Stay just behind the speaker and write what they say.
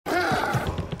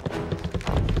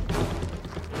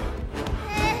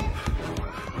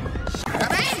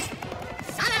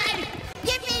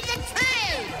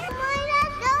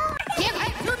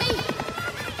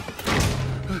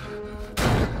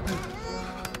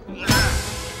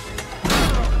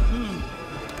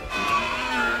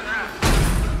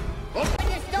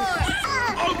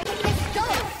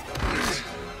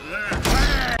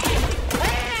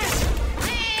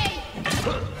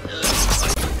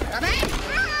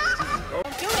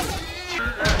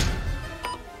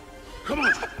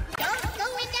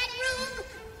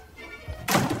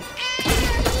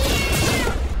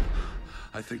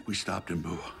We stopped him,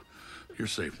 Boo. You're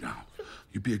safe now.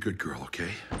 You be a good girl,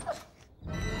 okay?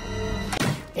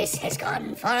 This has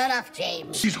gone far enough,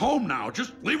 James. She's home now.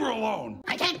 Just leave her alone.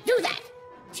 I can't do that.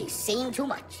 She's seen too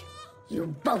much.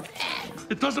 You both have.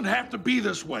 It doesn't have to be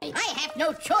this way. I have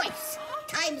no choice.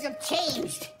 Times have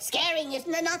changed. Scaring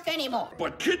isn't enough anymore.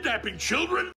 But kidnapping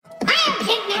children? I'll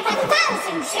kidnap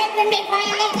 1,000 children before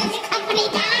I let this company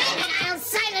die, and I'll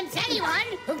silence anyone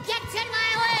who gets in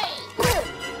my way.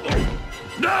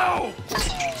 No!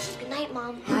 Good night,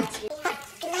 Mom. What is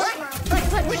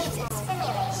this?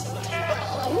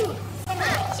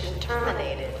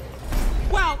 Terminated.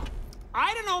 Well,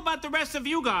 I don't know about the rest of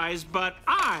you guys, but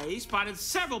I spotted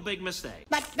several big mistakes.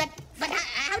 But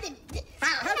how did...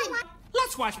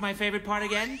 Let's watch my favorite part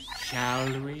again, shall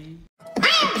we?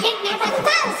 I'll kidnap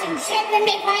 1,000 children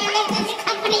before I let this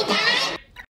company die.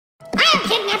 I'll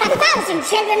kidnap 1,000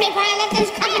 children before I let this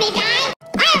company die.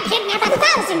 I'll kidnap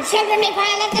 1,000 children before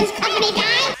I let this company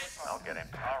die. I'll get him.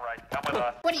 All right, come with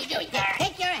us. What are you doing?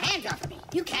 Take your hands off of me.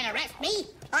 You can't arrest me.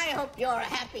 I hope you're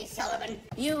happy, Sullivan.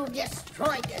 You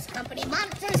destroyed this company.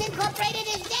 Monsters Incorporated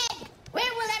is dead.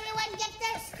 Where will everyone get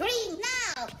their scream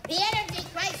now? The energy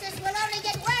crisis will only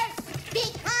get worse.